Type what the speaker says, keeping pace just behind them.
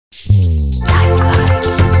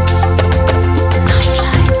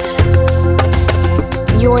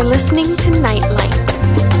You're listening to Nightlight.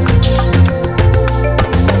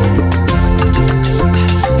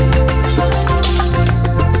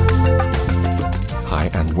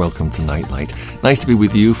 And welcome to Nightlight. Nice to be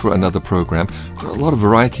with you for another program. Got a lot of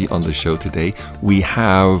variety on the show today. We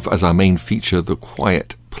have as our main feature The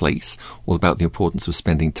Quiet Place, all about the importance of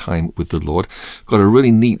spending time with the Lord. Got a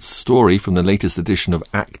really neat story from the latest edition of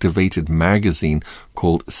Activated magazine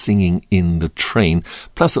called Singing in the Train,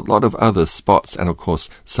 plus a lot of other spots and of course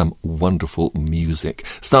some wonderful music.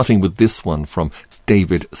 Starting with this one from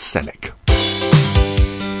David Senek.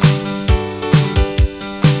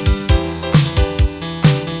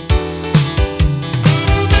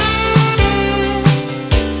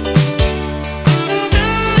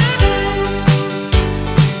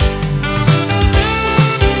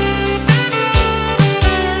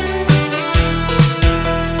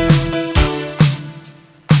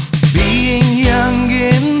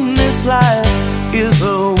 Life is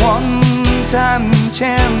a one-time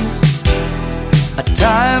chance, a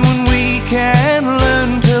time when we can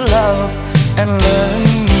learn to love and learn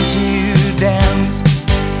to dance,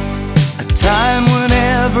 a time when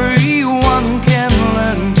everyone can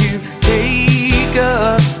learn to take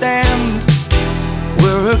a stand,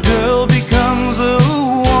 where a girl becomes a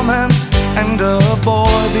woman and a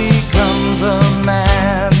boy becomes a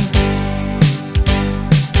man.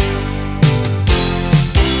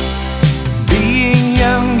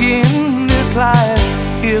 Young in this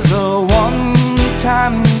life is a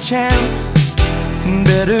one-time chance.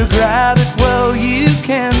 Better grab it while you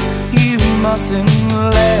can. You mustn't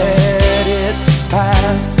let it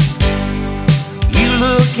pass. You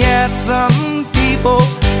look at some people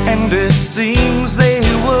and it seems they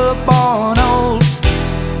were born old,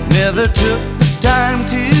 never took the time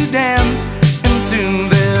to dance, and soon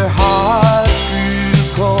their heart grew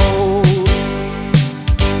cold.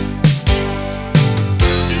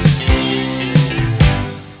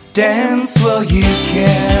 Dance while you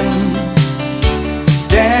can,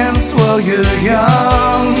 dance while you're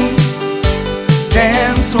young,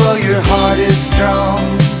 dance while your heart is strong,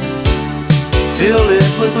 fill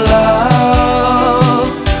it with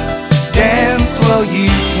love. Dance while you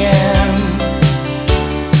can,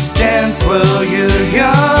 dance while you're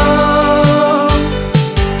young,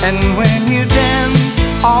 and when you dance,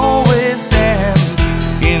 always dance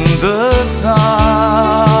in the sun.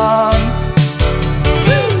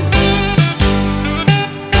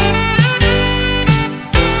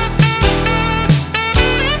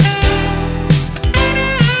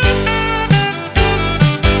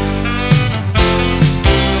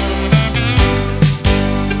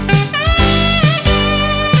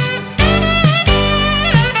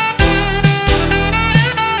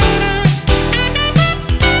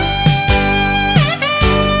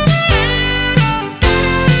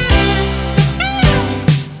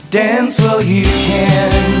 Dance while you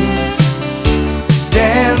can,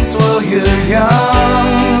 dance while you're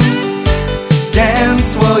young,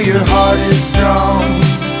 dance while your heart is strong,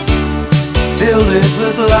 fill it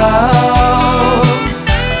with love.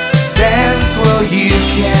 Dance while you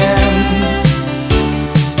can,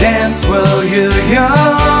 dance while you're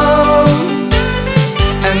young,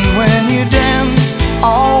 and when you dance,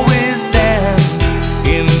 always dance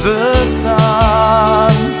in the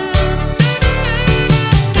sun.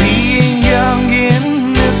 Young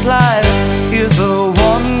in this life is a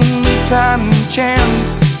one-time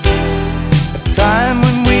chance, a time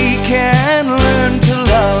when we can learn to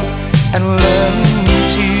love and learn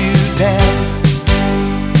to dance.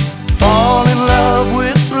 Fall in love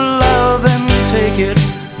with love and take it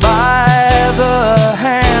by the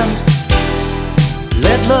hand.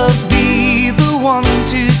 Let love be the one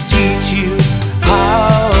to teach you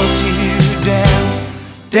how to dance.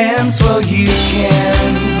 Dance while you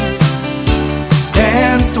can,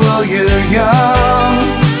 dance while you're young,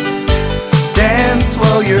 dance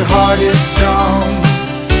while your heart is strong,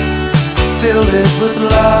 fill it with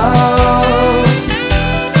love.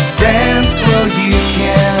 Dance while you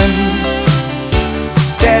can,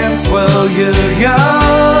 dance while you're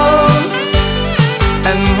young,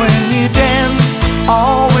 and when you dance,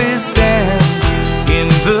 always dance in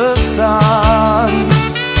the sun.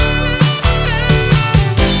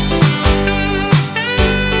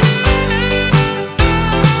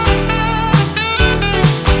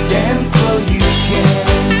 Dance while you can,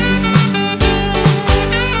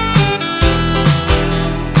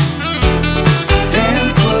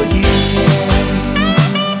 dance while you can,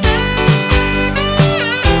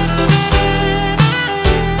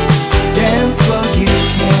 dance while you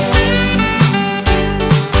can.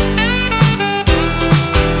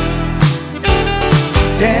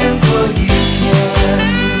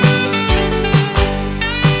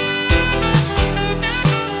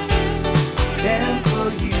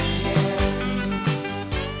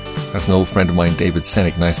 That's an old friend of mine, David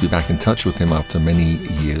Sennick. Nice to be back in touch with him after many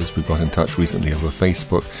years. We got in touch recently over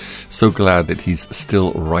Facebook. So glad that he's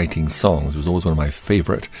still writing songs. He was always one of my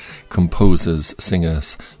favorite composers,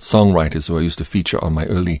 singers, songwriters who I used to feature on my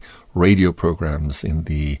early radio programs in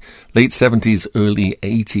the late 70s, early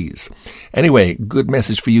 80s. Anyway, good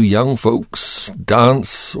message for you young folks.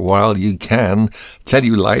 Dance while you can. Tell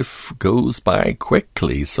you life goes by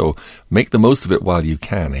quickly, so make the most of it while you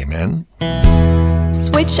can. Amen.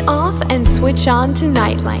 Switch off and switch on to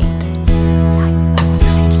Nightlight.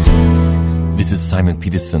 This is Simon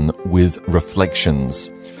Peterson with Reflections.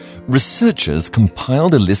 Researchers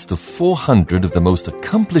compiled a list of 400 of the most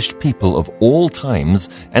accomplished people of all times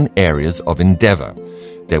and areas of endeavor.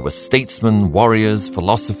 There were statesmen, warriors,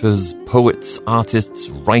 philosophers, poets, artists,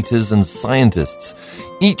 writers, and scientists.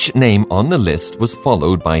 Each name on the list was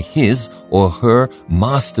followed by his or her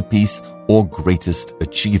masterpiece or greatest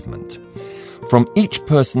achievement. From each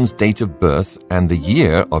person's date of birth and the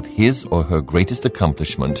year of his or her greatest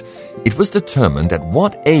accomplishment, it was determined at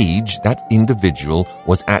what age that individual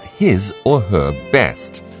was at his or her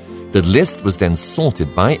best. The list was then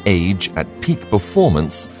sorted by age at peak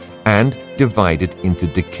performance and divided into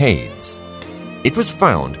decades. It was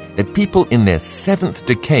found that people in their 7th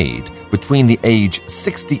decade, between the age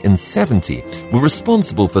 60 and 70, were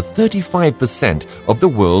responsible for 35% of the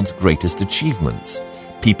world's greatest achievements.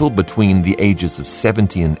 People between the ages of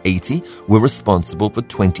 70 and 80 were responsible for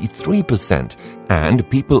 23%, and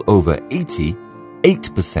people over 80,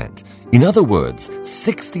 8%. In other words,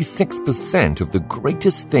 66% of the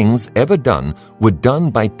greatest things ever done were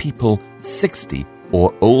done by people 60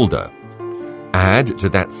 or older. Add to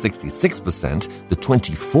that 66% the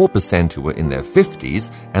 24% who were in their 50s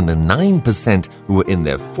and the 9% who were in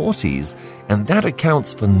their 40s, and that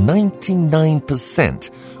accounts for 99%.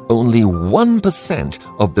 Only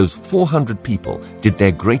 1% of those 400 people did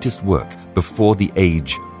their greatest work before the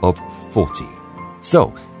age of 40.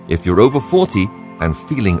 So, if you're over 40 and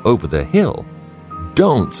feeling over the hill,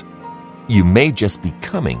 don't. You may just be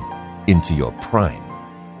coming into your prime.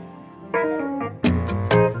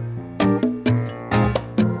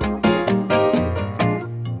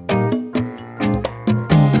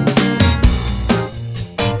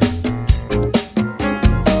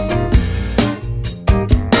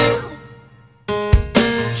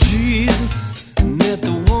 Jesus met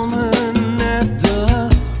the woman at the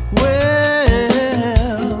well.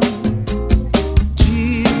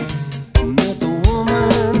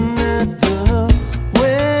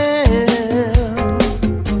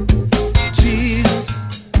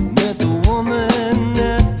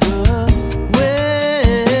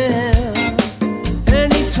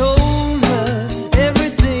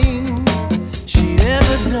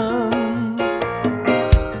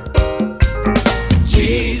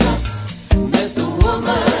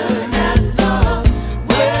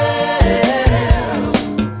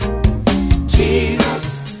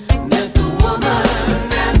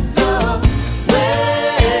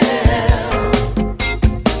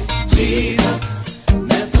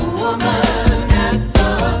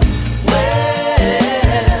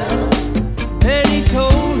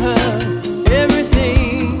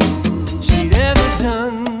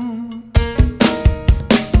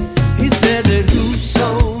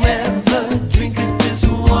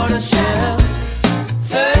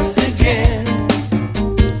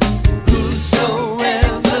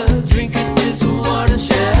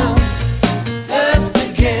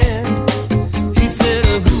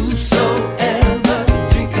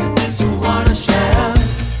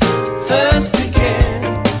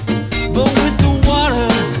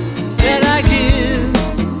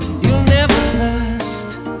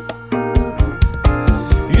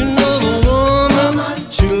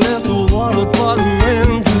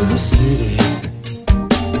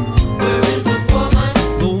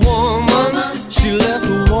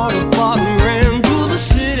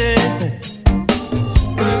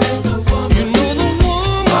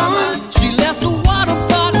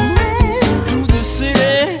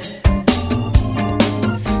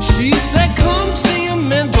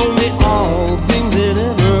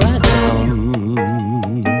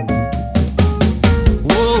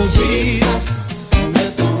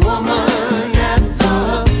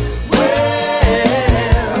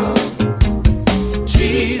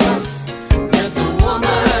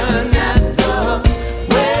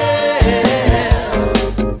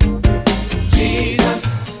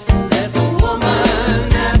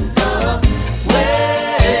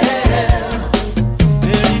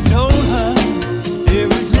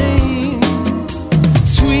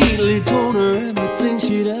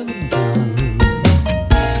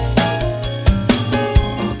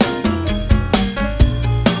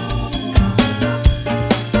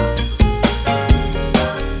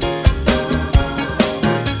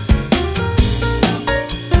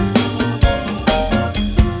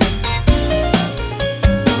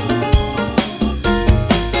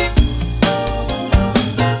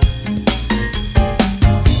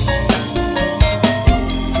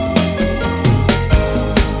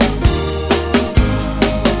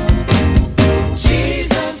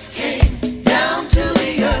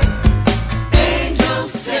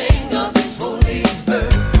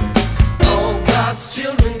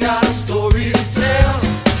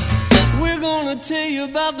 you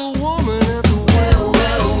about the woman at the well.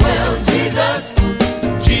 Well, Jesus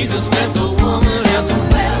met the woman at the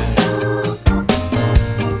well.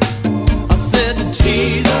 I said that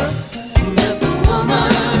Jesus met the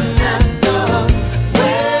woman at the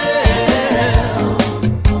well.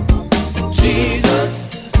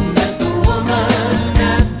 Jesus met the woman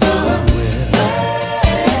at the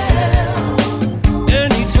well.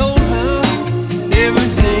 And he told her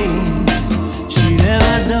everything she'd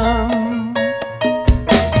ever done.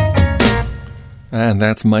 And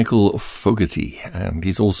that's Michael Fogarty, and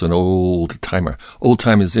he's also an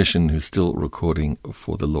old-time musician who's still recording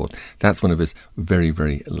for the Lord. That's one of his very,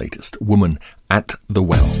 very latest, Woman at the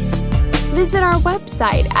Well. Visit our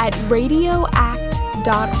website at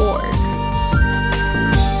radioact.org.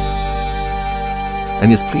 And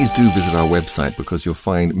yes, please do visit our website because you'll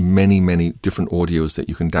find many, many different audios that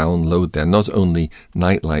you can download there. Not only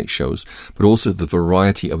Nightlight shows, but also the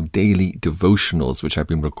variety of daily devotionals which I've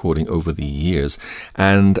been recording over the years.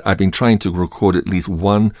 And I've been trying to record at least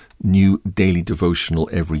one new daily devotional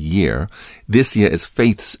every year. This year is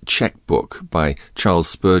Faith's Checkbook by Charles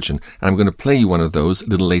Spurgeon. And I'm going to play you one of those a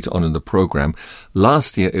little later on in the program.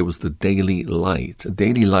 Last year it was the Daily Light.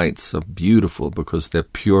 Daily Lights are beautiful because they're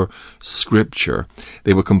pure scripture.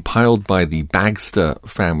 They were compiled by the Bagster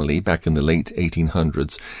family back in the late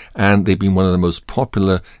 1800s, and they've been one of the most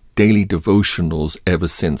popular daily devotionals ever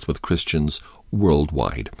since with Christians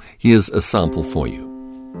worldwide. Here's a sample for you.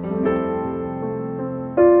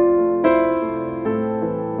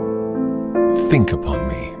 Think upon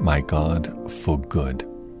me, my God, for good.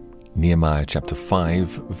 Nehemiah chapter 5,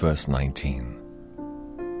 verse 19.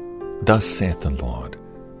 Thus saith the Lord,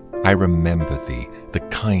 I remember thee, the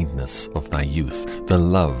kindness of thy youth, the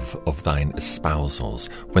love of thine espousals,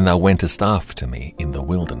 when thou wentest after me in the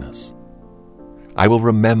wilderness. I will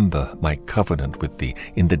remember my covenant with thee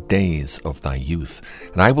in the days of thy youth,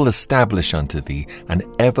 and I will establish unto thee an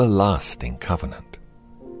everlasting covenant.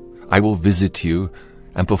 I will visit you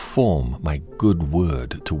and perform my good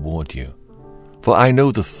word toward you. For I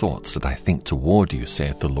know the thoughts that I think toward you,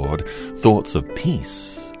 saith the Lord, thoughts of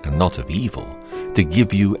peace and not of evil, to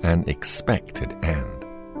give you an expected end.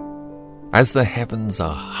 As the heavens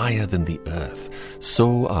are higher than the earth,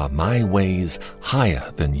 so are my ways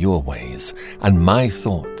higher than your ways, and my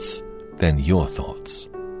thoughts than your thoughts.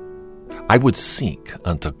 I would seek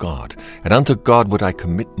unto God, and unto God would I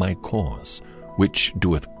commit my cause, which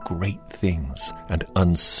doeth great things and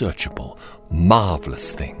unsearchable,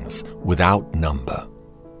 marvelous things without number.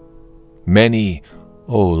 Many,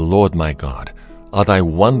 O Lord my God, are thy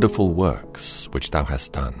wonderful works which thou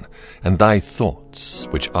hast done, and thy thoughts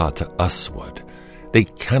which are to usward. They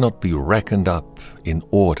cannot be reckoned up in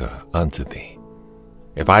order unto thee.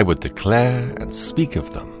 If I would declare and speak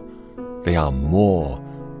of them, they are more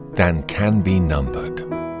than can be numbered.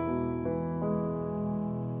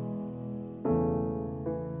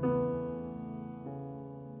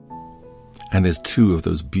 And there's 2 of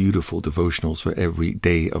those beautiful devotionals for every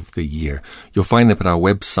day of the year. You'll find them at our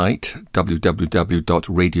website,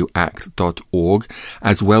 www.radioact.org,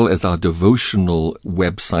 as well as our devotional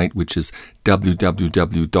website, which is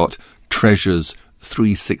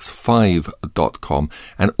www.treasures365.com.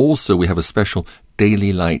 And also we have a special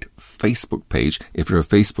Daily Light Facebook page. If you're a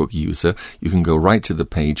Facebook user, you can go right to the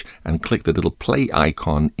page and click the little play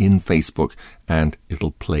icon in Facebook, and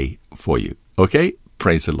it'll play for you. Okay?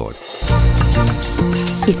 Praise the Lord.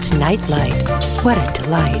 It's Nightlight. What a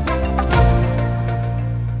delight.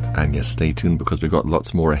 And yes, stay tuned because we've got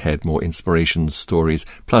lots more ahead, more inspiration stories,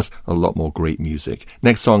 plus a lot more great music.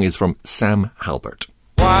 Next song is from Sam Halbert.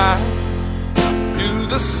 Why do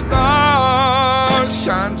the stars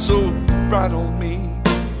shine so bright on me?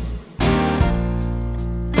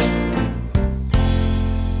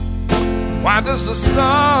 Why does the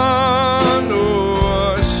sun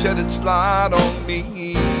shed its light on me?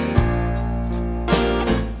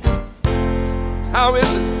 How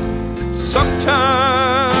is it that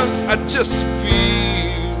sometimes I just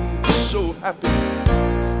feel so happy?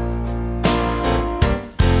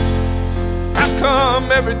 How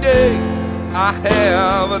come every day I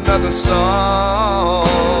have another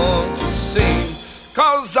song to sing?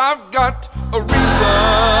 'Cause I've got a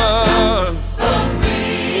reason.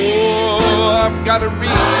 Oh, I've got a reason.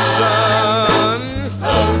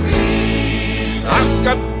 I've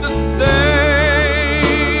got the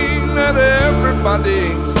thing that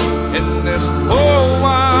everybody in this whole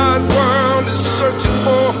wide world is searching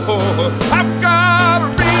for. I've got a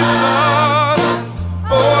reason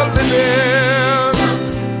for living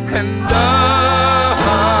and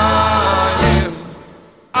dying.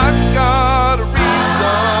 I've got a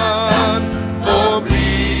reason for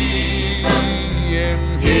being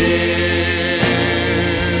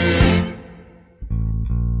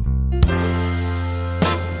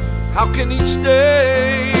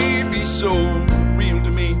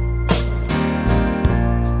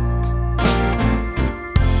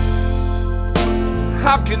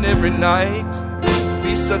can every night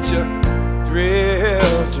be such a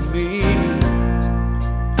thrill to me?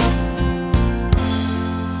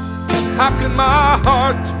 How can my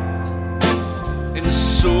heart and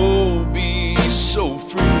soul be so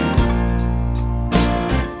free?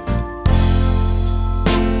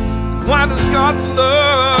 Why does God's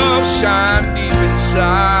love shine deep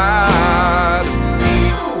inside of me?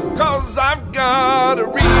 'Cause I've got a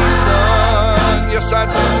reason, yes I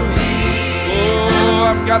do. Oh,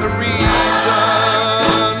 I've got a reason.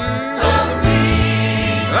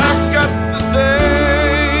 I've got the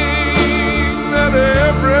thing that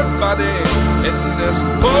everybody in this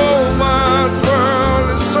whole wide world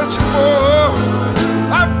is searching for.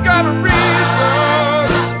 I've got a reason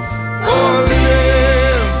for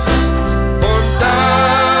living, for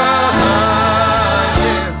dying.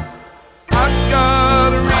 I've got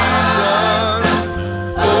a reason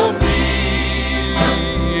for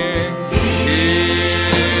being here.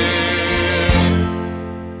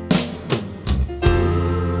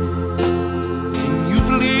 Can you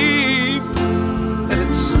believe that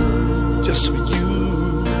it's just for you?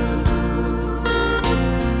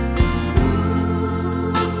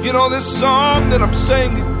 You know this song that I'm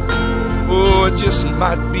singing, oh, it just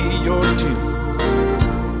might be your tune.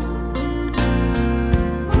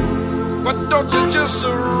 But don't you just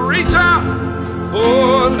reach out,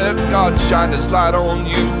 oh, let God shine His light on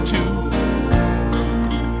you too.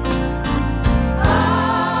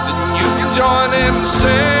 Then you can join in and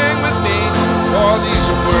sing with me all these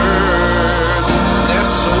words,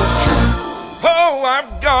 they're so true. Oh,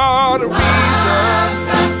 I've got a reason.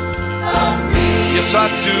 Yes, I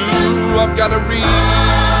do. I've got a reason.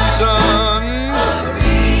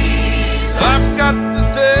 I've got the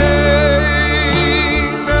thing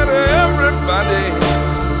that everybody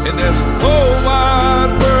in this whole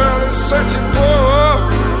wide world is searching for.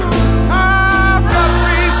 I've got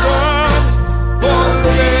reason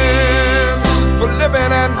for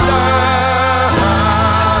living and dying.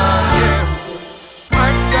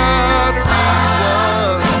 I've got a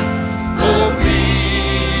reason for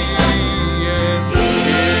being here.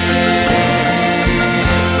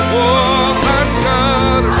 Oh, I've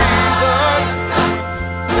got a reason.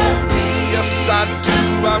 Yes, I do.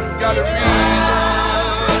 I've got a reason.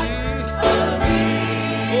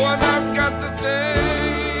 Oh, and I've got the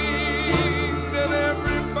thing that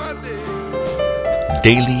everybody.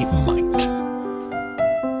 Daily Might.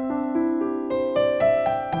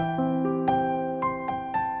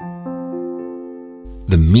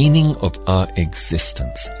 The meaning of our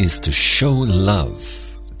existence is to show love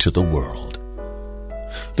to the world.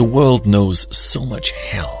 The world knows so much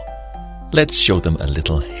hell. Let's show them a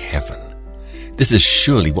little heaven. This is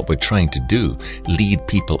surely what we're trying to do, lead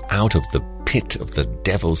people out of the pit of the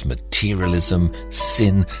devil's materialism,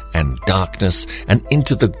 sin, and darkness, and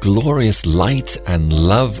into the glorious light and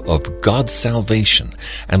love of God's salvation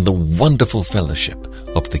and the wonderful fellowship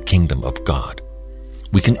of the kingdom of God.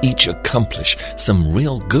 We can each accomplish some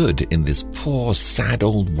real good in this poor, sad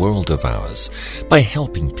old world of ours by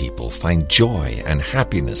helping people find joy and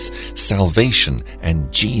happiness, salvation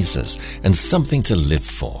and Jesus, and something to live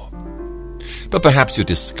for. But perhaps you're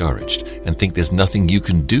discouraged and think there's nothing you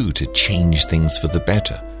can do to change things for the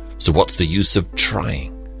better. So what's the use of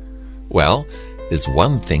trying? Well, there's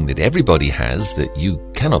one thing that everybody has that you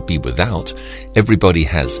cannot be without. Everybody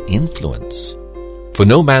has influence. For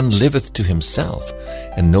no man liveth to himself,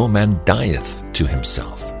 and no man dieth to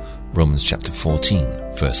himself. Romans chapter 14,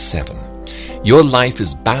 verse 7. Your life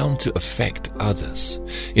is bound to affect others.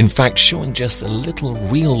 In fact, showing just a little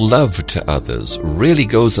real love to others really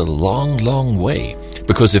goes a long, long way.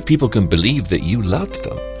 Because if people can believe that you love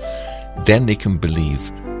them, then they can believe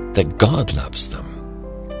that God loves them.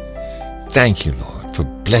 Thank you, Lord, for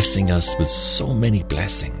blessing us with so many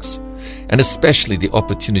blessings, and especially the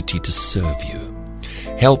opportunity to serve you.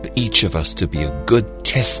 Help each of us to be a good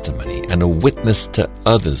testimony and a witness to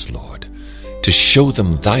others, Lord, to show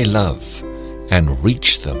them thy love and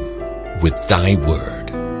reach them with thy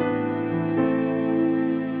word.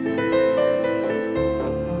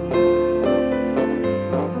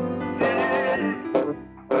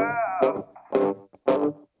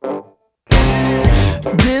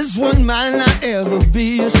 This one might not ever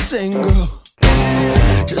be a single.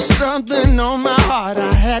 Just something on my heart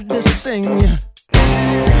I had to sing you.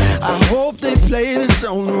 I hope they play this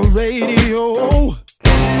on the radio.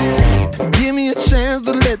 Give me a chance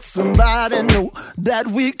to let somebody know that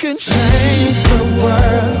we can change the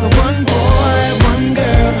world. One boy, one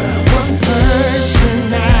girl, one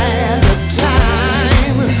person at a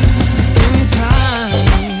time. In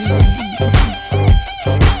time.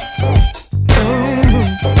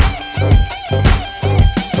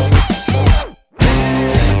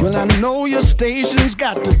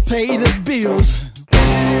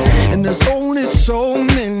 so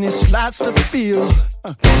many slots to fill,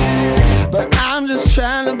 but I'm just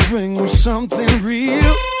trying to bring them something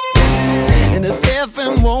real. And if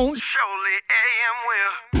FM won't, surely AM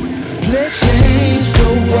will. Let's change the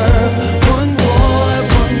world, one boy,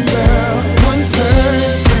 one girl, one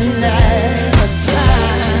person at a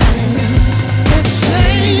time. Let's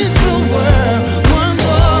change the world, one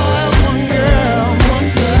boy, one girl, one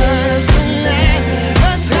person at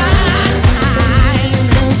a time.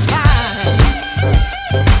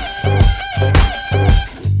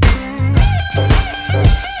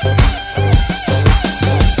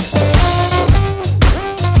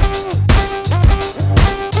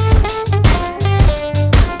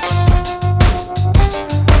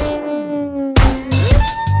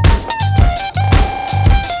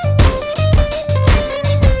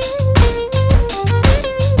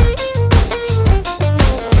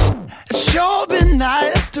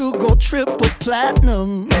 Triple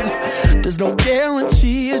platinum. There's no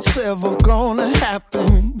guarantee it's ever gonna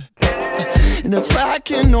happen. And if I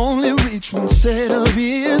can only reach one set of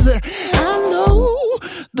ears, I know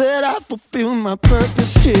that I fulfill my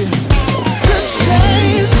purpose here to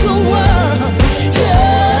change the world.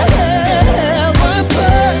 Yeah, one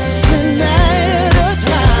person at a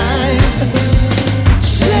time.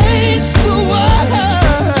 Change the world,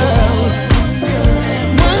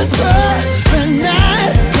 one person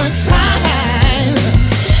at a time.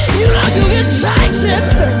 You know you can change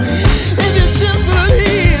it if you just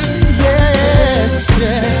believe. Yes,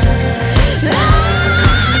 yes.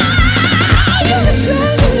 You can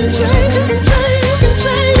change, you can change, you can change, you can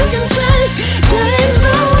change, you can change, change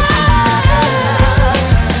the world.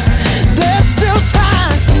 There's still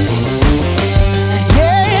time.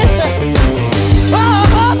 Yeah. Oh,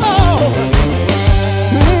 oh, oh.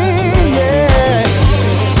 Yeah.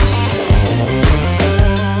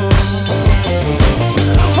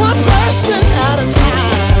 One person at a time.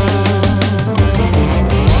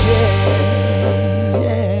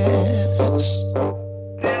 Yes.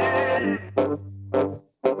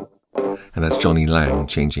 And that's Johnny Lang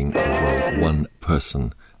changing the world one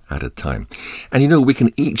person at a time. And you know, we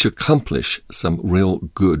can each accomplish some real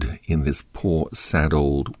good in this poor, sad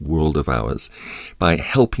old world of ours by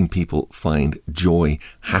helping people find joy,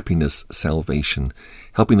 happiness, salvation,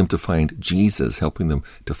 helping them to find Jesus, helping them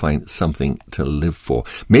to find something to live for.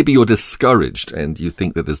 Maybe you're discouraged and you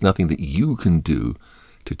think that there's nothing that you can do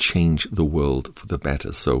to change the world for the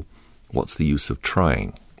better. So what's the use of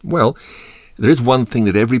trying? Well, there is one thing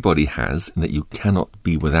that everybody has and that you cannot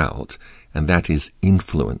be without, and that is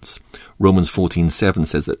influence. Romans 14:7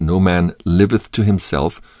 says that no man liveth to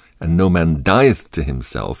himself, and no man dieth to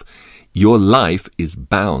himself. Your life is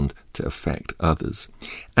bound to affect others.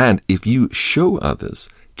 And if you show others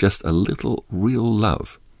just a little real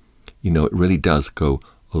love, you know, it really does go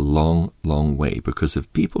a long, long way. Because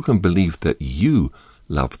if people can believe that you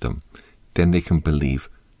love them, then they can believe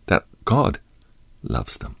that God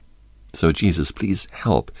loves them. So Jesus, please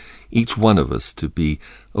help each one of us to be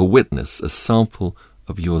a witness, a sample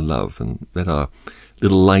of your love, and let our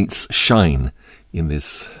little lights shine in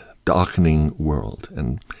this darkening world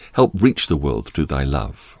and help reach the world through thy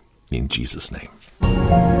love. In Jesus' name.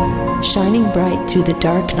 Shining bright through the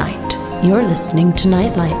dark night, you're listening to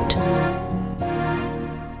Nightlight.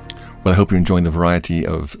 Well, I hope you're enjoying the variety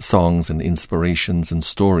of songs and inspirations and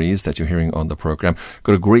stories that you're hearing on the program.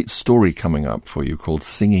 Got a great story coming up for you called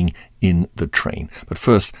Singing in the Train. But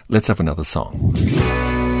first, let's have another song.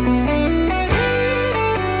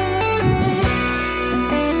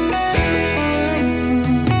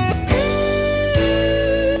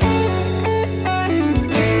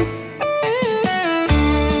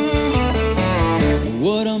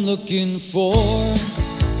 What I'm looking for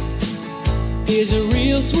is a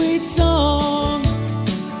real sweet song,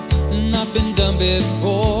 not been done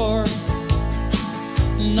before,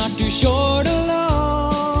 not too short or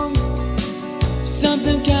long,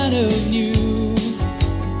 something kind of new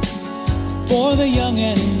for the young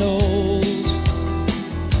and old,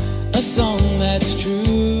 a song that's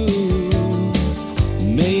true,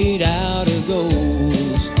 made out of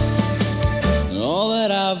gold. All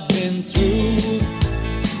that I've been through,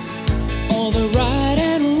 all the right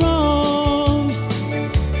and wrong,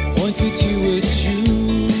 points me to a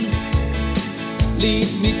tune,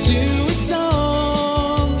 leads me to a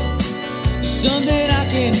song, something I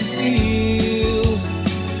can feel,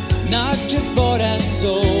 not just bought and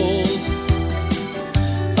sold,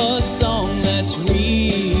 a song that's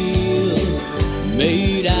real,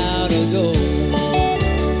 made out of gold.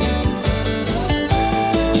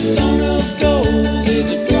 A song of gold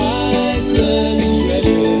is a priceless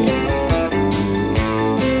treasure.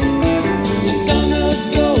 A song of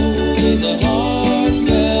gold is a heart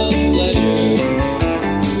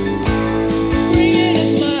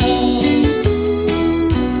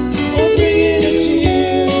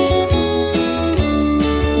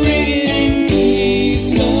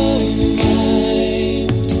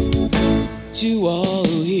all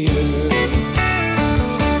who hear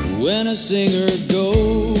when a singer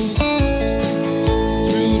goes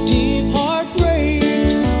through deep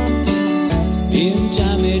heartbreaks. In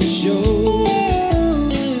time it shows,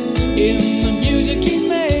 in the music he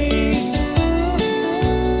makes.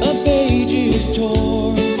 A page is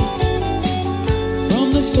torn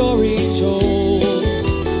from the story told,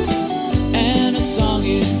 and a song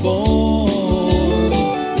is born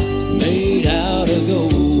made out of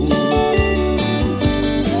gold.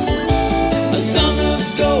 A song of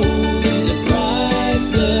gold is a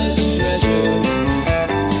priceless treasure.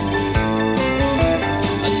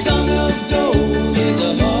 A song of gold is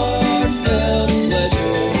a heartfelt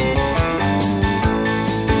pleasure.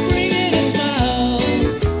 Bringing a smile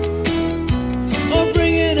or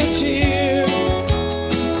bringing a tear,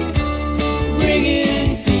 bringing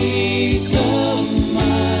peace of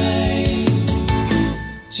mind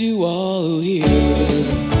to all who hear.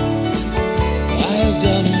 I have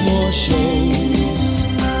done more shows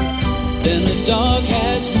than the dog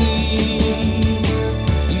has fleas,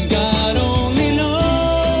 and God only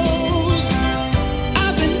knows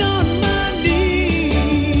I've been on my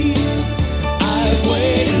knees. I've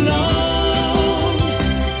waited long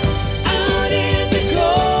out in the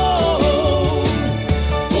cold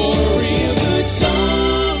for a real good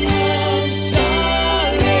song of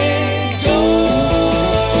solid gold.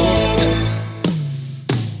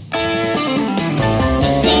 A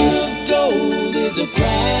song of gold is a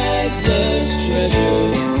priceless treasure.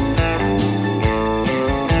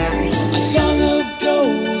 A song of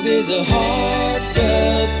gold is a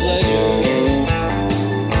heartfelt pleasure.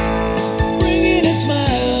 Bringing a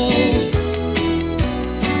smile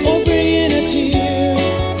or bringing a tear,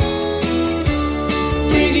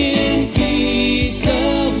 bringing peace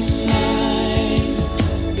of mind,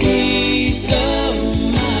 peace of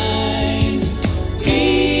mind,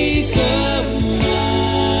 peace of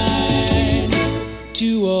mind to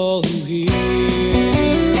all who hear.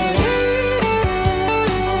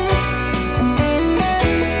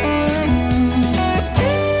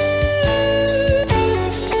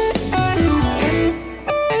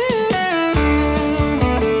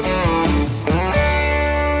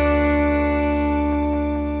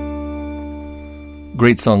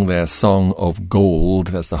 Great song there, Song of Gold.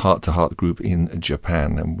 That's the Heart to Heart group in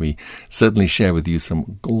Japan. And we certainly share with you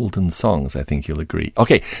some golden songs, I think you'll agree.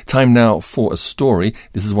 Okay, time now for a story.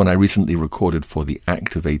 This is one I recently recorded for the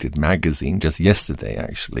Activated magazine, just yesterday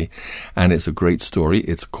actually. And it's a great story.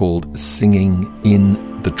 It's called Singing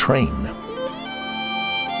in the Train.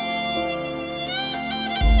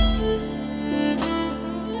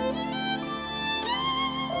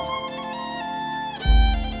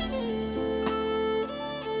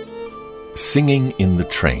 Singing in the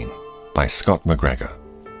Train by Scott McGregor.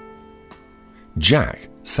 Jack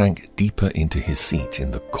sank deeper into his seat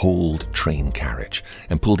in the cold train carriage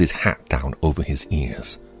and pulled his hat down over his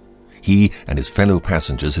ears. He and his fellow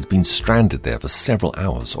passengers had been stranded there for several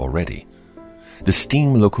hours already. The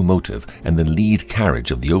steam locomotive and the lead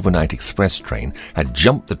carriage of the overnight express train had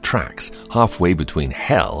jumped the tracks halfway between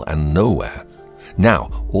hell and nowhere.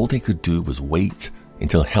 Now all they could do was wait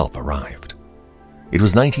until help arrived. It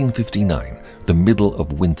was 1959, the middle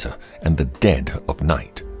of winter and the dead of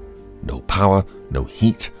night. No power, no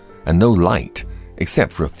heat, and no light,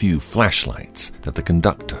 except for a few flashlights that the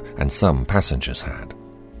conductor and some passengers had.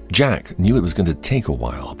 Jack knew it was going to take a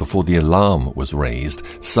while before the alarm was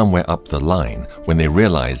raised somewhere up the line when they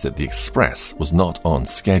realized that the express was not on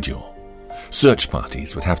schedule. Search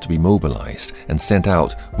parties would have to be mobilized and sent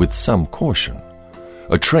out with some caution.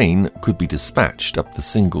 A train could be dispatched up the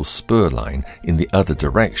single spur line in the other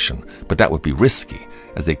direction, but that would be risky,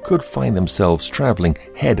 as they could find themselves traveling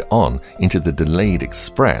head-on into the delayed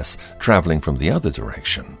express traveling from the other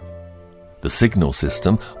direction. The signal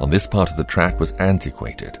system on this part of the track was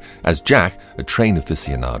antiquated, as Jack, a train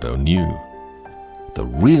aficionado, knew. The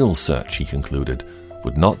real search, he concluded,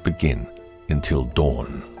 would not begin until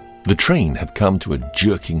dawn. The train had come to a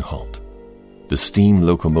jerking halt. The steam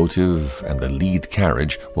locomotive and the lead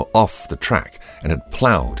carriage were off the track and had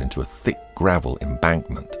ploughed into a thick gravel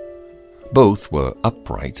embankment. Both were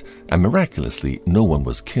upright, and miraculously no one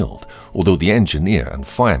was killed, although the engineer and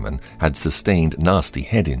fireman had sustained nasty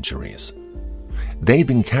head injuries. They'd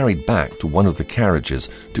been carried back to one of the carriages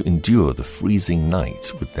to endure the freezing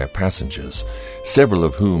night with their passengers, several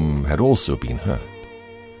of whom had also been hurt.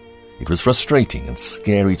 It was frustrating and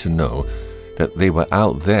scary to know that they were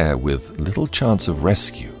out there with little chance of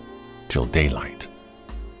rescue till daylight.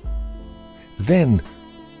 Then,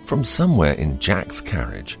 from somewhere in Jack's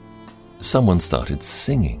carriage, someone started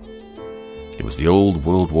singing. It was the old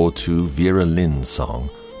World War II Vera Lynn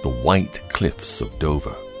song, the white cliffs of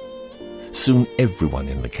Dover. Soon everyone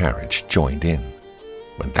in the carriage joined in.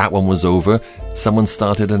 When that one was over, someone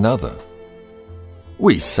started another.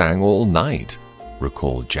 "We sang all night,"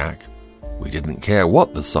 recalled Jack. "We didn't care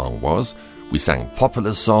what the song was. We sang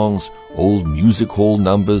popular songs, old music hall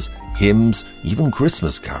numbers, hymns, even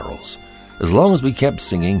Christmas carols. As long as we kept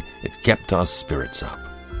singing, it kept our spirits up.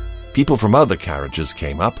 People from other carriages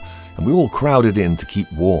came up, and we all crowded in to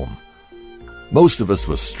keep warm. Most of us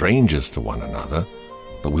were strangers to one another,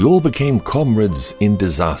 but we all became comrades in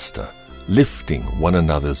disaster, lifting one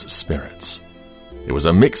another's spirits. It was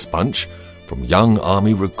a mixed bunch, from young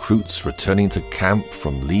army recruits returning to camp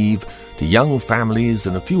from leave to young families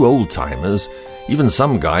and a few old-timers, even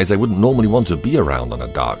some guys I wouldn't normally want to be around on a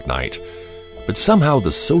dark night. But somehow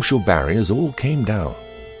the social barriers all came down.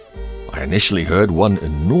 I initially heard one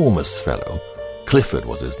enormous fellow, Clifford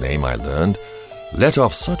was his name I learned, let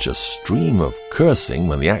off such a stream of cursing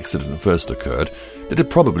when the accident first occurred that it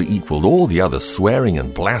probably equaled all the other swearing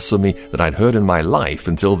and blasphemy that I'd heard in my life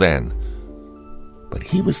until then. But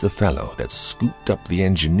he was the fellow that scooped up the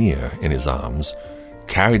engineer in his arms,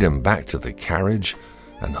 carried him back to the carriage,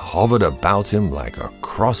 and hovered about him like a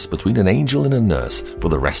cross between an angel and a nurse for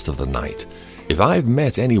the rest of the night. If I've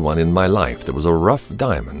met anyone in my life that was a rough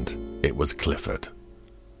diamond, it was Clifford.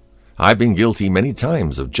 I've been guilty many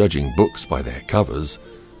times of judging books by their covers,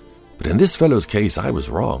 but in this fellow's case I was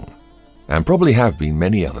wrong, and probably have been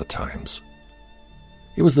many other times.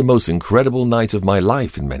 It was the most incredible night of my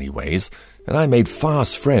life in many ways, and I made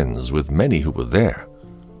fast friends with many who were there.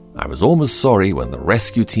 I was almost sorry when the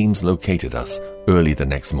rescue teams located us early the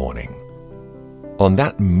next morning. On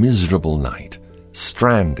that miserable night,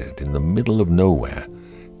 stranded in the middle of nowhere,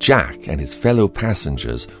 Jack and his fellow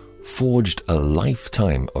passengers forged a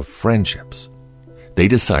lifetime of friendships. They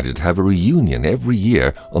decided to have a reunion every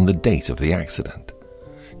year on the date of the accident.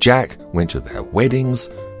 Jack went to their weddings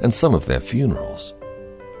and some of their funerals.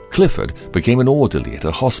 Clifford became an orderly at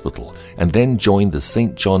a hospital and then joined the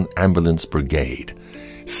St. John Ambulance Brigade.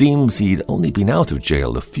 Seems he'd only been out of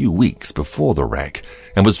jail a few weeks before the wreck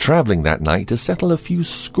and was traveling that night to settle a few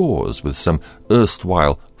scores with some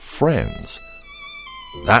erstwhile friends.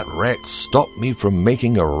 "That wreck stopped me from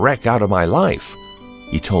making a wreck out of my life,"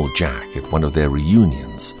 he told Jack at one of their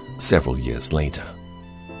reunions several years later.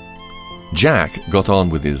 Jack got on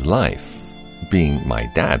with his life, being my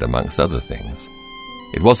dad amongst other things.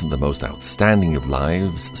 It wasn't the most outstanding of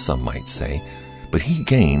lives, some might say, but he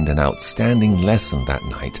gained an outstanding lesson that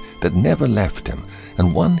night that never left him,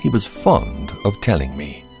 and one he was fond of telling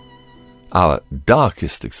me. Our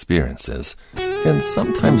darkest experiences can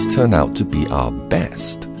sometimes turn out to be our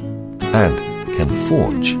best, and can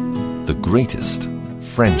forge the greatest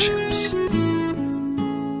friendships.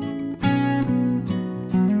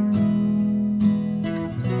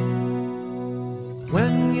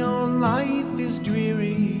 When your life is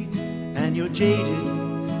dreary and you're jaded,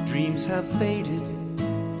 dreams have faded.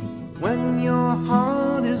 When your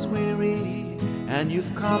heart is weary and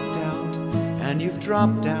you've copped out and you've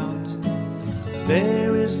dropped out,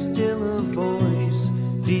 there is still a voice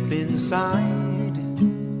deep inside,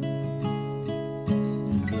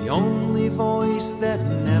 the only voice that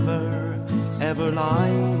never ever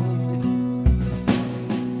lied.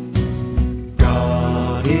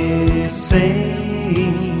 God is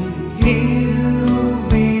saying He'll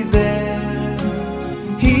be there.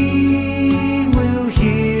 He will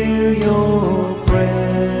hear your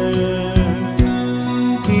prayer.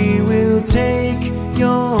 He will take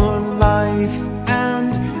your life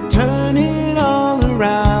and turn it all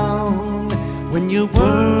around when your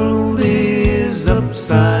world is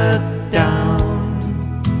upside down.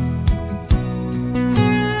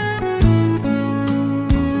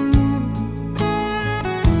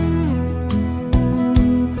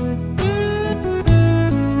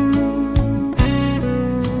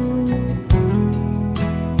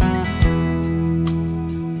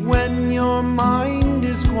 When your mind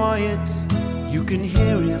is quiet, you can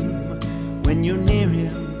hear Him when you're near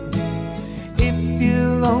Him. If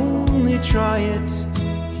you'll only try it,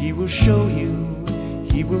 He will show you,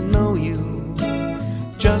 He will know you.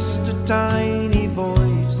 Just a tiny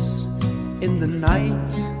voice in the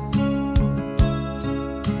night.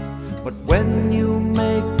 But when you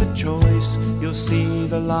make the choice, you'll see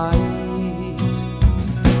the light.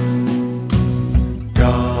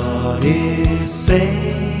 God is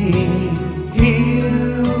saying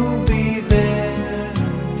He'll be there.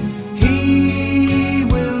 He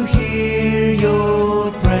will hear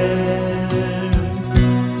your prayer.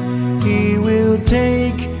 He will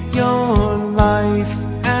take your life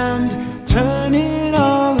and turn it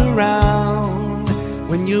all around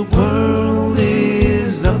when your world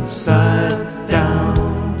is upside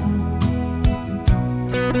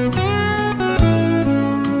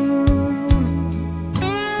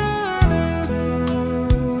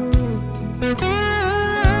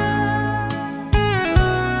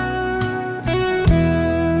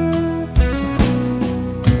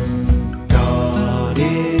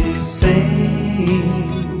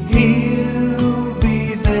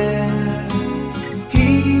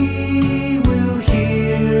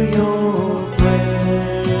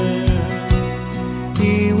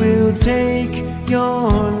will take your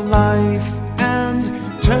life and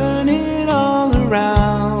turn it all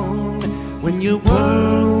around when your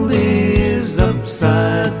world is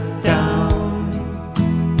upside down.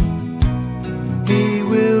 He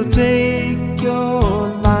will take your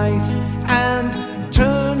life and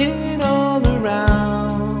turn it all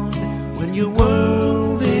around when your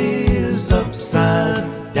world is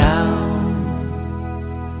upside down.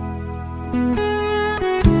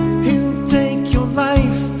 He'll take your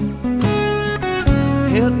life,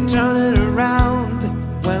 he'll turn it around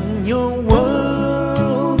when your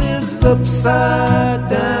world is upside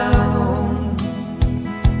down.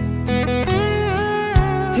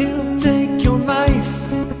 He'll take your life,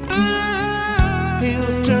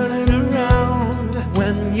 he'll turn it around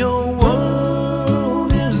when your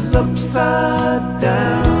world is upside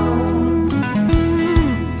down.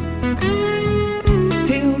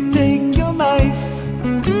 He'll take your life,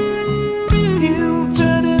 he'll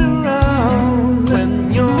turn it around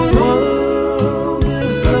when your world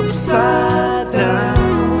is upside down.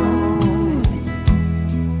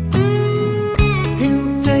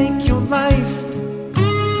 He'll take your life,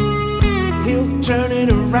 he'll turn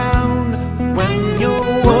it around when your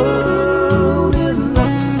world is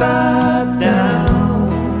upside down.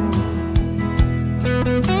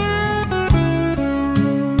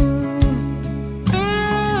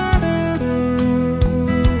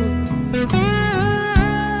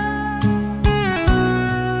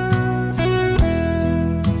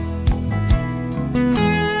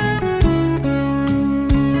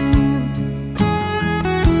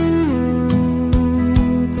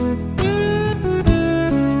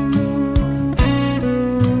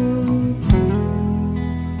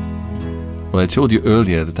 Well, I told you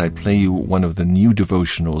earlier that I'd play you one of the new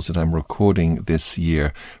devotionals that I'm recording this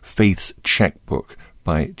year, Faith's Checkbook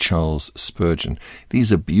by Charles Spurgeon.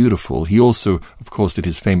 These are beautiful. He also, of course, did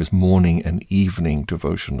his famous morning and evening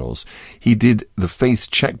devotionals. He did the Faith's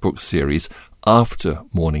Checkbook series after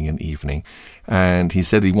morning and evening, and he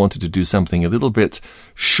said he wanted to do something a little bit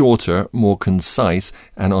shorter, more concise,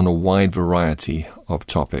 and on a wide variety of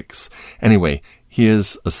topics. Anyway,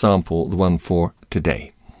 here's a sample, the one for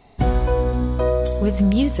today. With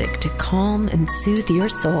music to calm and soothe your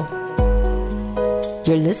soul.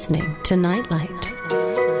 You're listening to Nightlight.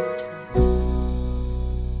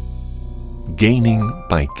 Gaining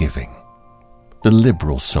by giving. The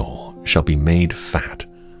liberal soul shall be made fat.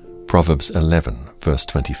 Proverbs 11, verse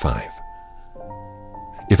 25.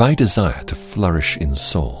 If I desire to flourish in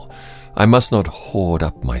soul, I must not hoard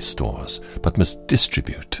up my stores, but must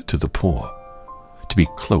distribute to the poor. To be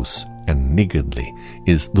close and niggardly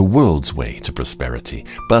is the world's way to prosperity,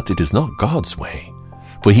 but it is not God's way.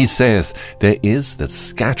 For he saith, there is that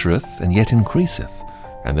scattereth and yet increaseth,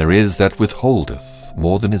 and there is that withholdeth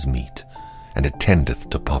more than is meet, and attendeth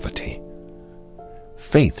to poverty.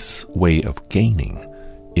 Faith's way of gaining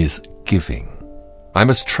is giving. I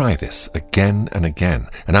must try this again and again,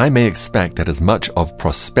 and I may expect that as much of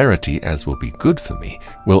prosperity as will be good for me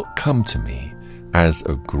will come to me as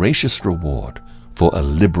a gracious reward for a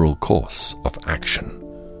liberal course of action.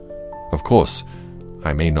 Of course,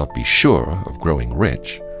 I may not be sure of growing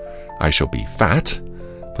rich. I shall be fat,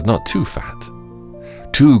 but not too fat.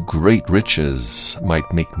 Too great riches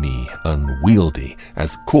might make me unwieldy,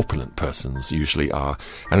 as corpulent persons usually are,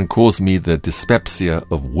 and cause me the dyspepsia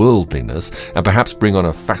of worldliness, and perhaps bring on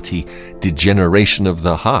a fatty degeneration of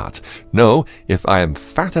the heart. No, if I am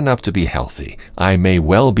fat enough to be healthy, I may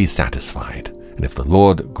well be satisfied, and if the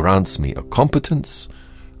Lord grants me a competence,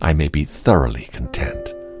 I may be thoroughly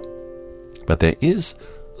content. But there is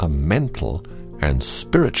a mental and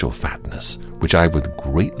spiritual fatness which I would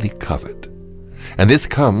greatly covet. And this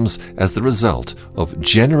comes as the result of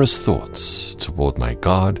generous thoughts toward my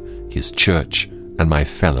God, his church, and my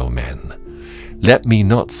fellow men. Let me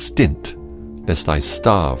not stint, lest I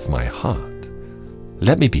starve my heart.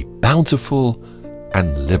 Let me be bountiful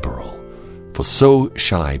and liberal, for so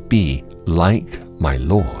shall I be like my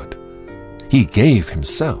Lord. He gave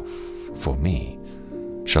himself for me.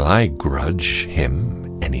 Shall I grudge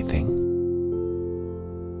him anything?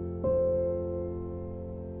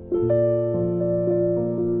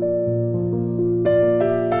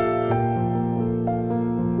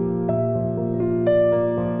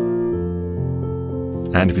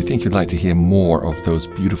 And if you think you'd like to hear more of those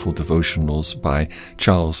beautiful devotionals by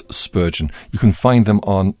Charles Spurgeon, you can find them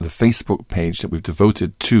on the Facebook page that we've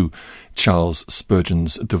devoted to Charles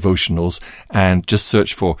Spurgeon's devotionals, and just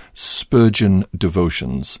search for Spurgeon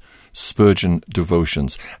Devotions. Spurgeon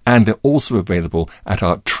Devotions. And they're also available at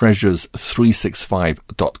our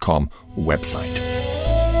treasures365.com website.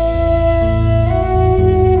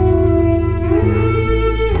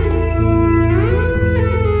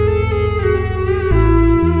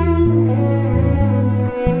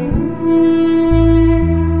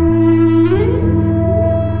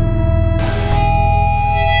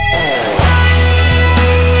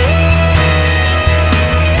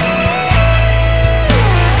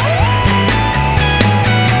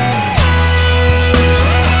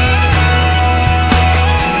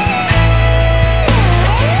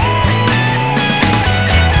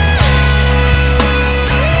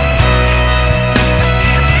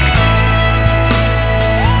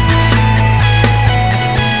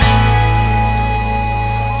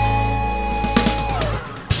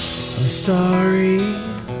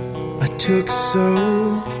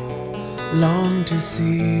 long to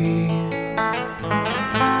see.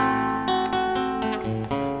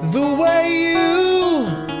 The way you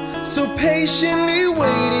so patiently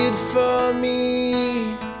waited for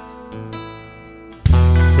me.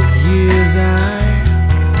 For years I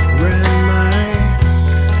ran my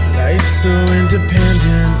life so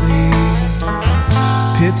independently.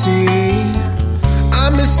 Pity I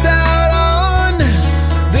missed out on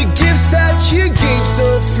the gifts that you gave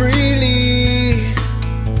so freely.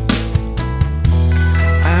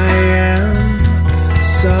 I am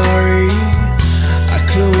sorry I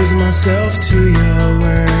close myself to your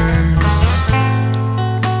words,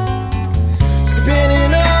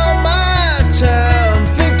 spending all my time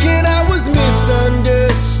thinking I was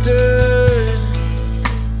misunderstood.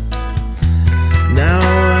 Now I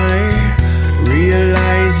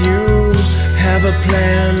realize you have a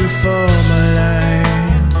plan for my life.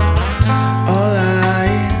 All I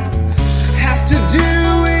have to do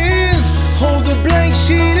is hold the blank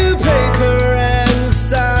sheet of paper and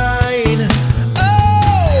sign.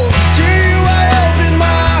 Oh, to you I open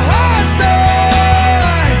my heart's door.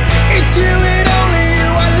 It's you and only you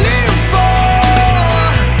I live for,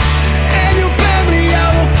 and your family I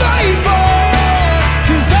will fight for,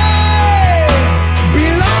 'cause I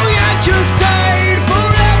belong at your side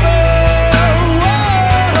forever.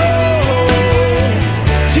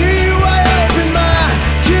 To you I open my,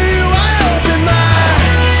 to you I open my.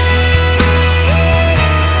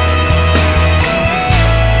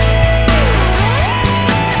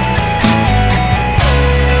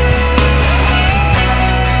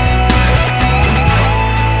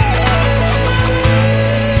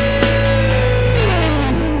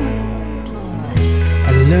 I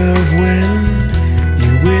love when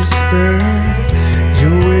you whisper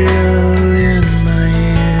your will in my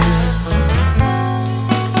ear.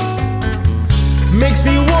 Makes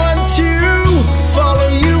me want to follow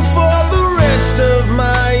you for the rest of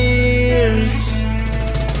my years.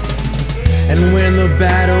 And when the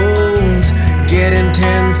battles get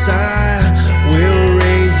intense, I will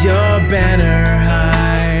raise your banner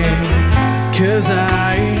high. 'Cause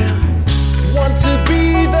I want to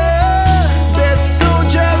be the best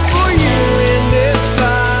soldier for you in this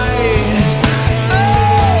fight.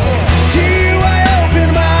 Oh, to you I open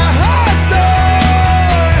my heart's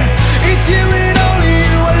door. It's you and only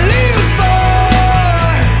you I live for,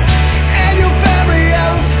 and your family I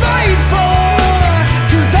will fight for,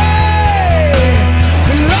 'cause I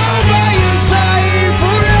belong by your side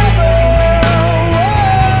forever.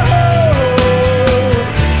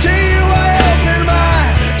 To you I open my,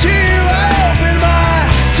 to you I open my,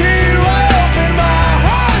 to you I open my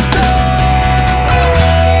heart's door.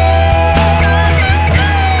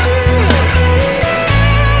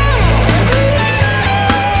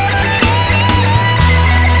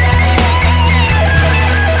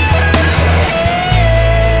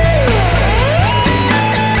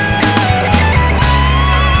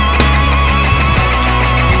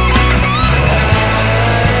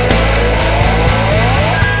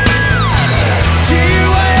 To you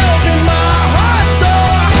I open my heart's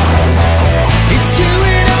door. It's you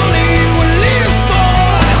and only you I live for,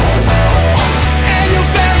 and your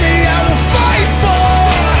family I will fight for.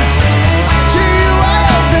 To you I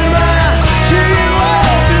open my, to you I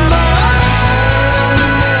open my.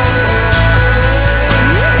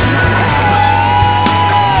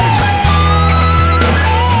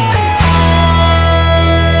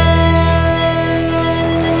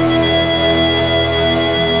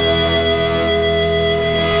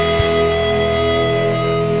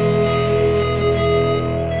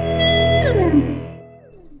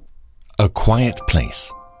 A quiet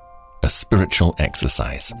place, a spiritual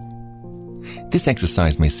exercise. This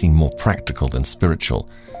exercise may seem more practical than spiritual,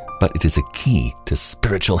 but it is a key to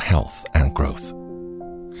spiritual health and growth.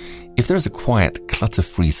 If there is a quiet,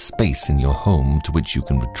 clutter-free space in your home to which you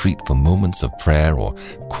can retreat for moments of prayer or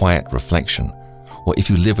quiet reflection, or if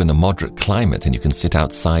you live in a moderate climate and you can sit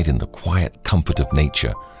outside in the quiet comfort of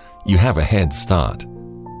nature, you have a head start.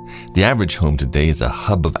 The average home today is a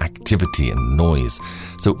hub of activity and noise,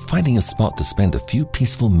 so finding a spot to spend a few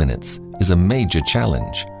peaceful minutes is a major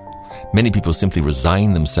challenge. Many people simply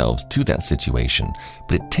resign themselves to that situation,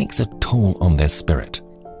 but it takes a toll on their spirit.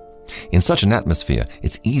 In such an atmosphere,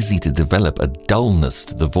 it's easy to develop a dullness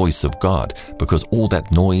to the voice of God because all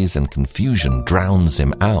that noise and confusion drowns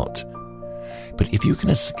Him out. But if you can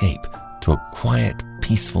escape to a quiet,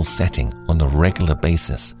 peaceful setting on a regular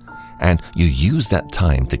basis, and you use that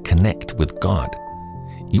time to connect with God,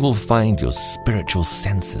 you will find your spiritual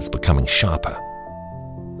senses becoming sharper.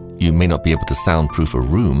 You may not be able to soundproof a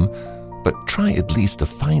room, but try at least to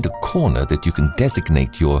find a corner that you can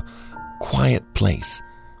designate your quiet place,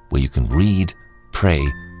 where you can read, pray,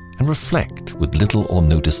 and reflect with little or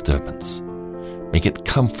no disturbance. Make it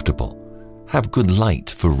comfortable. Have good light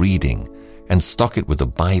for reading, and stock it with a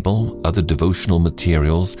Bible, other devotional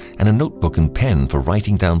materials, and a notebook and pen for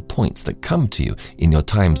writing down points that come to you in your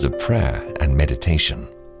times of prayer and meditation.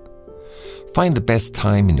 Find the best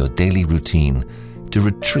time in your daily routine to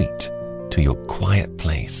retreat to your quiet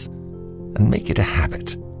place and make it a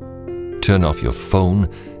habit. Turn off your phone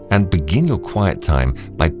and begin your quiet time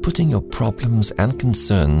by putting your problems and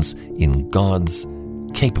concerns in God's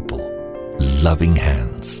capable, loving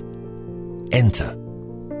hands. Enter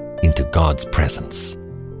into God's presence.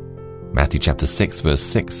 Matthew chapter 6 verse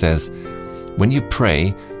 6 says, "When you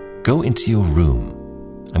pray, go into your room,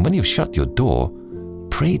 and when you've shut your door,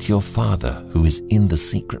 pray to your Father who is in the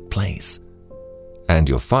secret place. And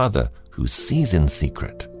your Father who sees in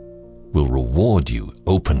secret will reward you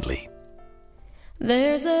openly."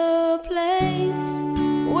 There's a place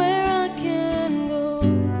where I can go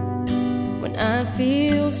when I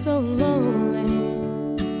feel so lonely.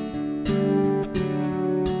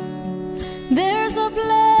 There's a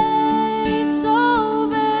place so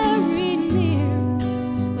very near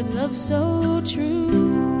with love so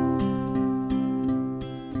true.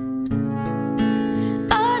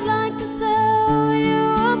 I'd like to tell you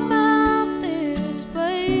about this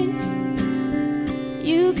place.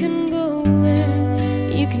 You can go there,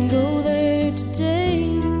 you can go there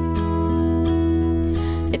today.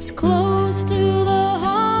 It's close to the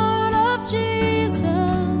heart of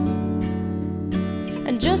Jesus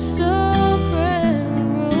and just a prayer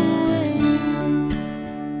away.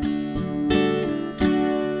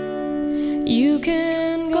 You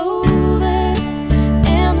can go there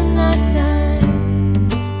in the nighttime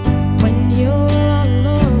when you're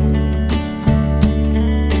alone.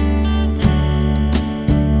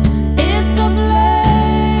 It's a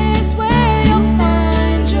place where you'll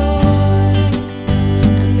find joy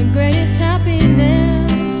and the greatest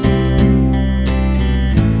happiness.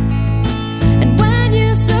 And when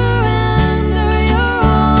you surrender your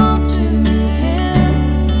all to Him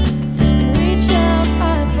and reach out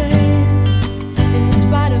by faith in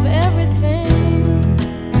spite of everything,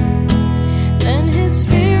 then His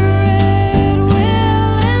Spirit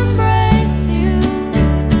will embrace you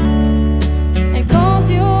and cause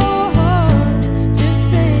your heart to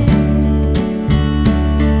sing.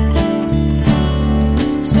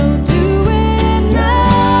 So do it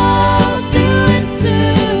now, do it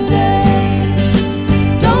today.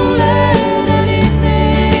 Don't let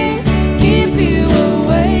anything keep you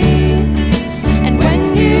away. And when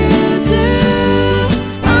you do,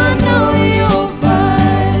 I know you'll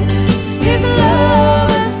find His love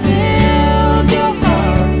has filled your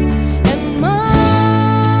heart and mind.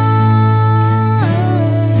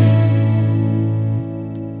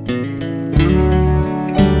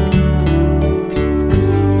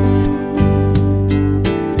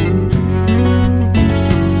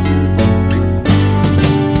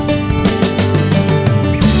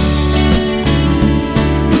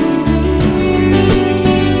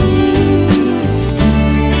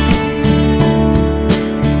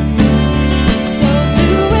 So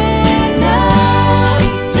do it now,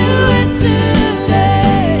 do it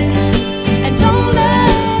today, and don't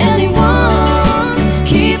let anyone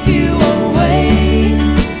keep you away.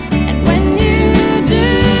 And when you do,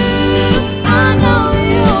 I know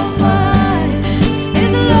you'll find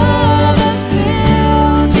His love has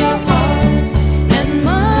filled your heart and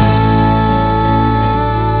mind.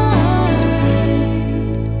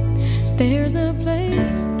 There's a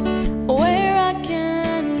place where I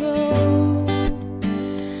can go.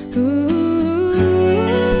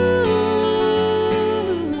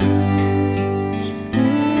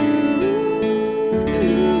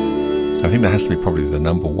 I think that has to be probably the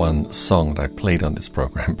number one song that I played on this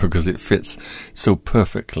program because it fits so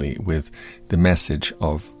perfectly with the message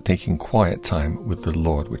of taking quiet time with the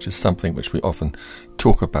Lord, which is something which we often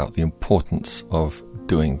talk about, the importance of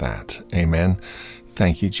doing that. Amen.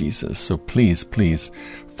 Thank you, Jesus. So please, please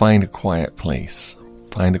find a quiet place.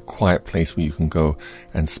 Find a quiet place where you can go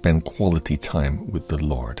and spend quality time with the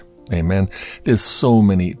Lord. Amen. There's so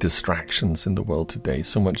many distractions in the world today,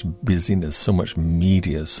 so much busyness, so much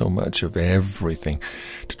media, so much of everything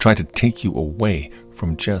to try to take you away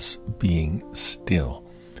from just being still.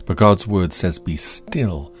 But God's word says, "Be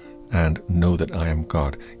still and know that I am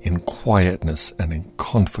God. In quietness and in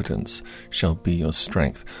confidence shall be your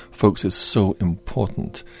strength." Folks, it's so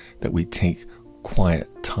important that we take quiet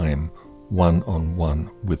time one-on-one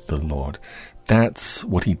with the Lord. That's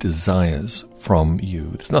what He desires from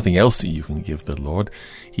you. There's nothing else that you can give the Lord.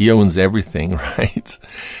 He owns everything, right?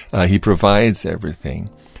 He provides everything.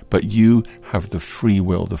 but you have the free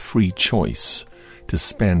will, the free choice to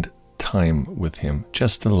spend time with him,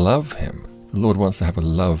 just to love him. The Lord wants to have a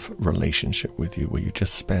love relationship with you where you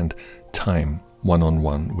just spend time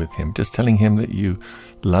one-on-one with him, just telling him that you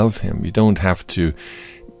love him. You don't have to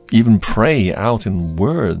even pray out in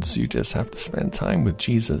words. You just have to spend time with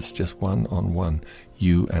Jesus, just one-on-one,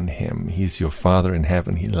 you and him. He's your Father in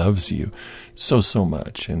heaven. He loves you so, so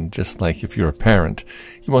much. And just like if you're a parent,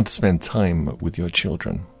 you want to spend time with your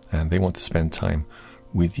children, and they want to spend time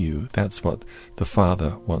with you. That's what the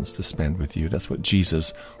Father wants to spend with you. That's what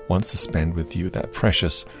Jesus wants to spend with you, that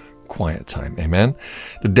precious quiet time. Amen?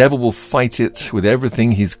 The devil will fight it with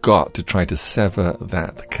everything he's got to try to sever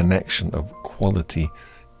that connection of quality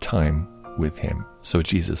time with him. So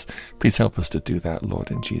Jesus, please help us to do that,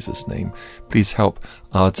 Lord, in Jesus' name. Please help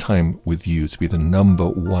our time with you to be the number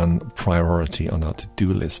one priority on our to-do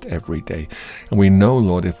list every day. And we know,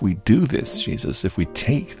 Lord, if we do this, Jesus, if we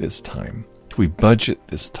take this time, if we budget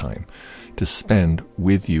this time to spend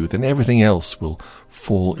with you, then everything else will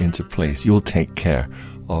fall into place. You'll take care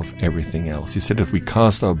of everything else. You said if we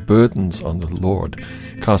cast our burdens on the Lord,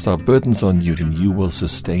 cast our burdens on you, then you will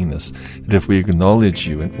sustain us. That if we acknowledge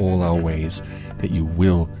you in all our ways, that you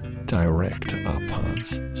will direct our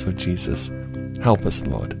paths. So Jesus, help us,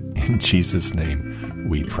 Lord. In Jesus' name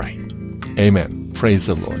we pray. Amen. Praise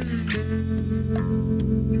the Lord.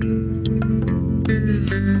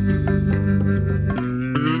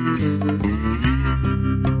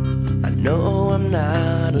 I know I'm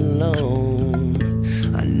not alone.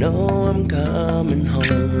 I know I'm coming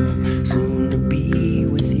home soon to be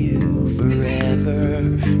with you forever.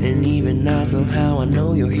 And even now somehow I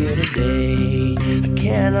know you're here today. I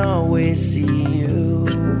can't always see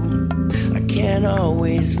you, I can't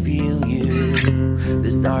always feel you.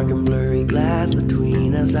 This dark and blurry glass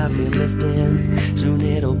between us I feel lifting. Soon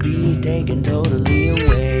it'll be taken totally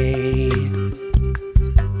away.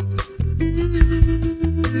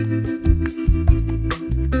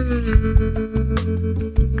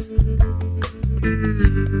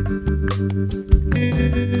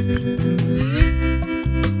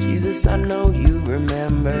 Jesus, I know you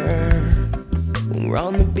remember when we're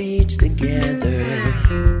on the beach together.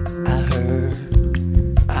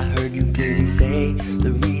 I heard you clearly say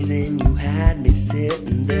the reason you had me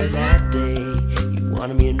sitting there that day. You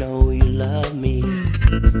wanted me to know you love me.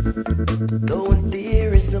 Though in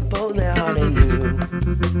theory, suppose they hardly knew.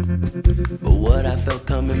 But what I felt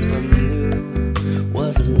coming from you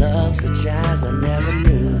was a love such as I never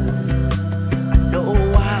knew. I know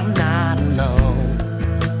I'm not alone.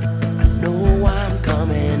 I know I'm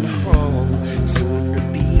coming home soon to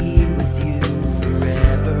be with you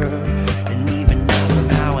forever. And even now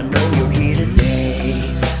somehow I know you're here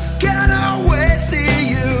today. Can't always see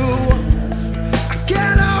you, I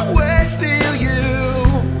can't always feel you.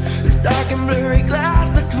 This dark and blurry glass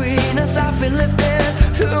between us I feel lifted.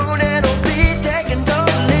 Soon it'll be taken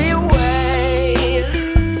totally away.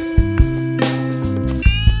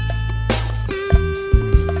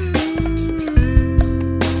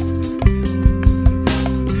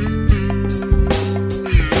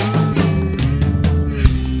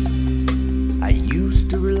 I used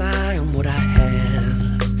to rely on what I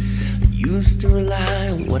had. I used to rely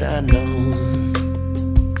on what I know.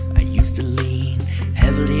 I used to lean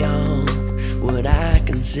heavily on what I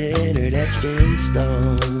considered etched in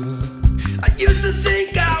stone. I used to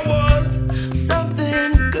think I was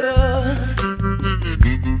something good,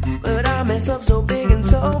 but I messed up so big and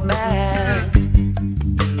so bad.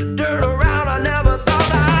 To turn around I never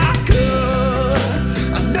thought I could.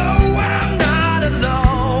 I know I'm not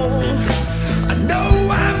alone. I know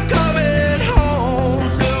I'm coming home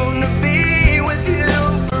soon to be with you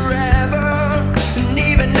forever. And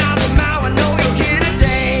even now somehow I know you're here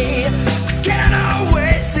today. I can't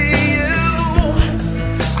always see you,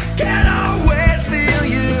 I can't always feel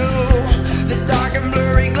you. This dark and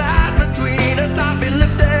blurry glass between us I feel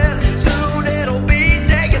lifted. Soon it'll be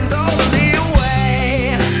taken totally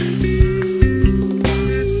away.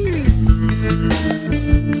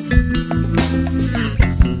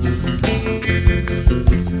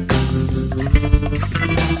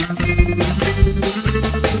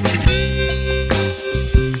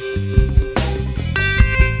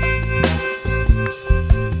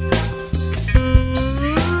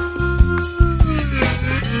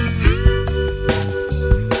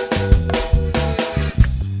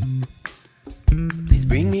 Please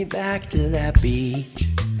bring me back to that beach,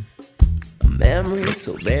 a memory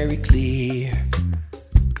so very clear.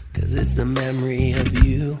 'Cause it's the memory of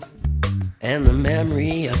you and the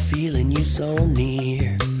memory of feeling you so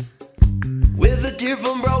near. With a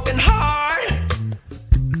tearful broken heart,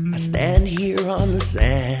 I stand here on the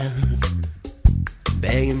sand.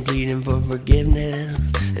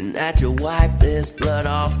 forgiveness and that you wipe this blood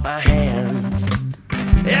off my hands.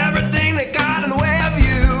 Everything that got in the way of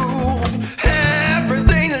you,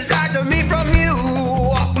 everything distracted me from you,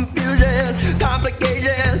 all confusion,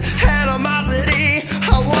 complications, animosity,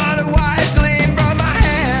 I want to wipe clean from my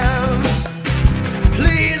hands.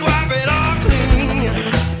 Please wipe it all clean,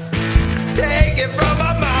 take it from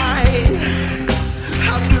my mind.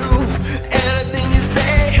 I'll do anything you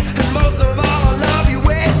say, and most of all I love you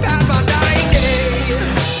way past my dying day.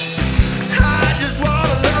 I just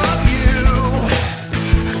wanna love you,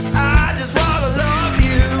 I just wanna love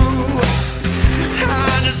you,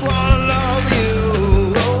 I just wanna love you,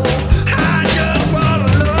 I just wanna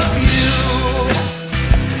love you,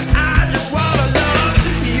 I just wanna love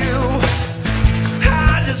you,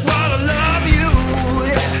 I just wanna love you,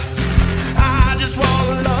 yeah. I just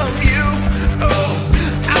wanna love you, oh,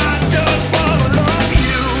 I just wanna love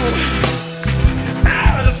you,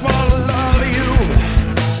 I just wanna love you,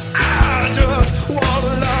 I just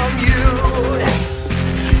wanna love you, yeah.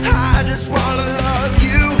 I just wanna love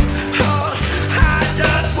you, oh, I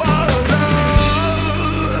just wanna love.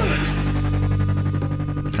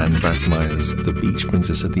 And Vasmeyer's The Beach brings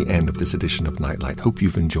us at the end of this edition of Nightlight. Hope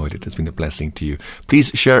you've enjoyed it. It's been a blessing to you.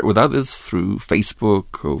 Please share it with others through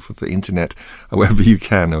Facebook or for the internet, however you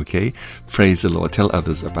can, okay? Praise the Lord. Tell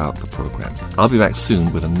others about the program. I'll be back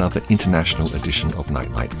soon with another international edition of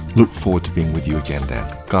Nightlight. Look forward to being with you again then.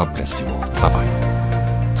 God bless you all. Bye-bye.